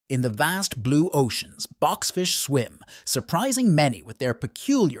In the vast blue oceans, boxfish swim, surprising many with their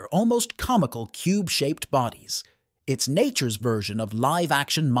peculiar, almost comical cube-shaped bodies. It's nature's version of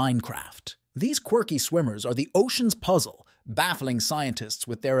live-action Minecraft. These quirky swimmers are the ocean's puzzle, baffling scientists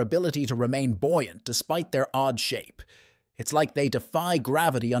with their ability to remain buoyant despite their odd shape. It's like they defy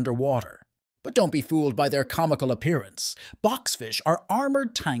gravity underwater. But don't be fooled by their comical appearance. Boxfish are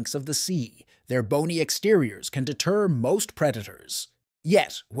armored tanks of the sea. Their bony exteriors can deter most predators.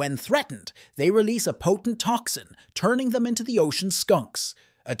 Yet, when threatened, they release a potent toxin, turning them into the ocean's skunks,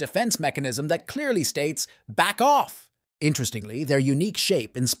 a defense mechanism that clearly states, "Back off!" Interestingly, their unique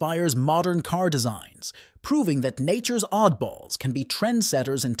shape inspires modern car designs, proving that nature's oddballs can be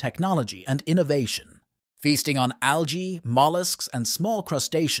trendsetters in technology and innovation. Feasting on algae, mollusks, and small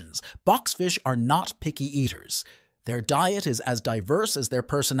crustaceans, boxfish are not picky eaters. Their diet is as diverse as their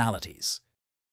personalities.